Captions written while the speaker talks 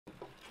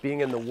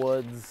being in the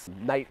woods,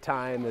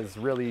 nighttime is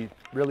really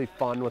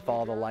fun with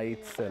all the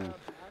lights, and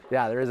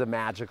yeah, there is a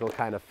magical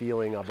kind of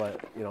feeling of it,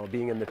 you know,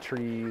 being in the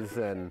trees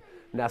and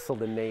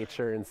nestled in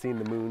nature and seeing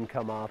the moon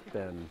come up,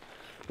 and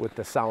with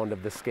the sound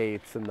of the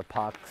skates and the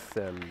pucks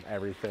and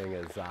everything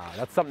is,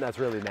 that's something that's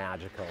really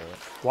magical.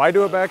 Why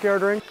do a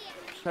backyard rink?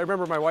 I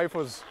remember my wife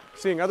was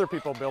seeing other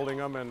people building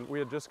them, and we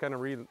had just kind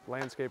of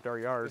re-landscaped our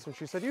yards, and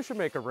she said, you should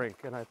make a rink.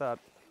 And I thought,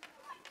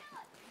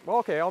 well,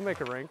 okay, I'll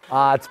make a rink.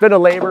 It's been a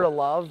labor of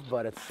love,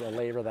 but it's a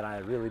labor that I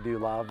really do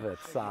love.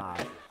 It's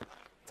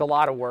a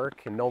lot of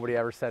work, and nobody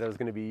ever said it was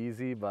going to be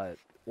easy, but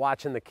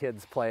watching the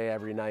kids play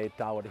every night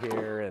out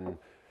here and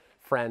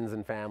friends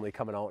and family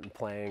coming out and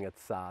playing,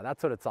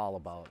 that's what it's all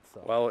about.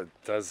 So. Well, it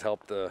does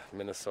help the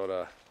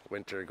Minnesota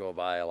winter go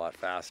by a lot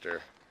faster.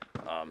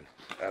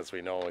 As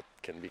we know, it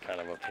can be kind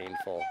of a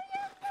painful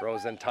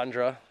frozen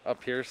tundra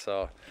up here,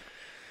 so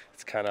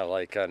it's kind of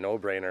like a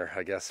no-brainer,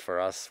 I guess, for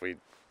us.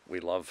 We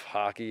love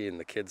hockey, and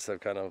the kids have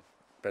kind of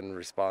been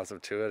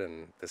responsive to it,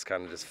 and this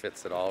kind of just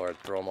fits it all. Or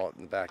throw them out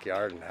in the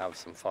backyard and have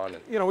some fun.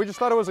 You know, we just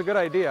thought it was a good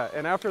idea,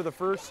 and after the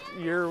first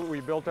year we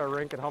built our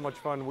rink and how much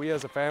fun we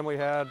as a family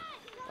had,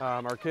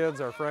 our kids,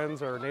 our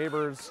friends, our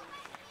neighbors,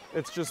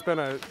 it's just been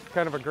a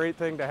kind of a great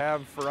thing to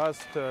have for us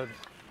to,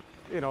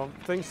 you know,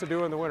 things to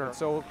do in the winter. It's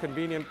so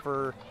convenient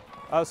for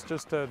us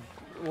just to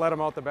let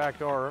them out the back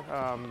door.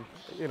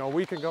 You know,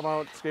 we can come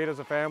out, skate as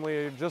a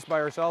family just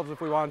by ourselves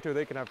if we want to.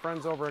 They can have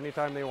friends over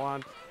anytime they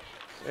want.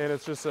 And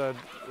it's just a,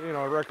 you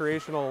know, a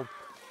recreational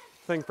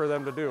thing for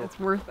them to do. It's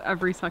worth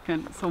every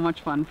second. So much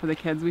fun for the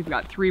kids. We've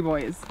got 3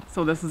 boys.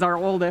 So this is our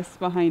oldest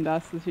behind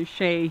us. This is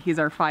Shay. He's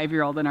our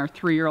 5-year-old, and our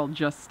 3-year-old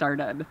just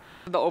started.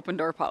 The open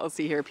door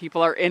policy here.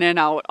 People are in and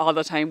out all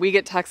the time. We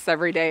get texts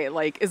every day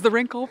like, is the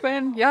rink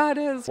open? Yeah, it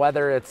is.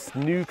 Whether it's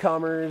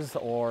newcomers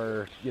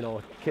or, you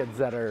know, kids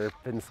that are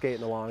been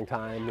skating a long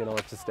time, you know,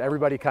 it's just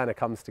everybody kind of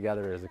comes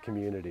together as a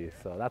community.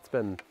 So that's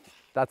been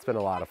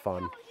a lot of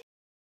fun.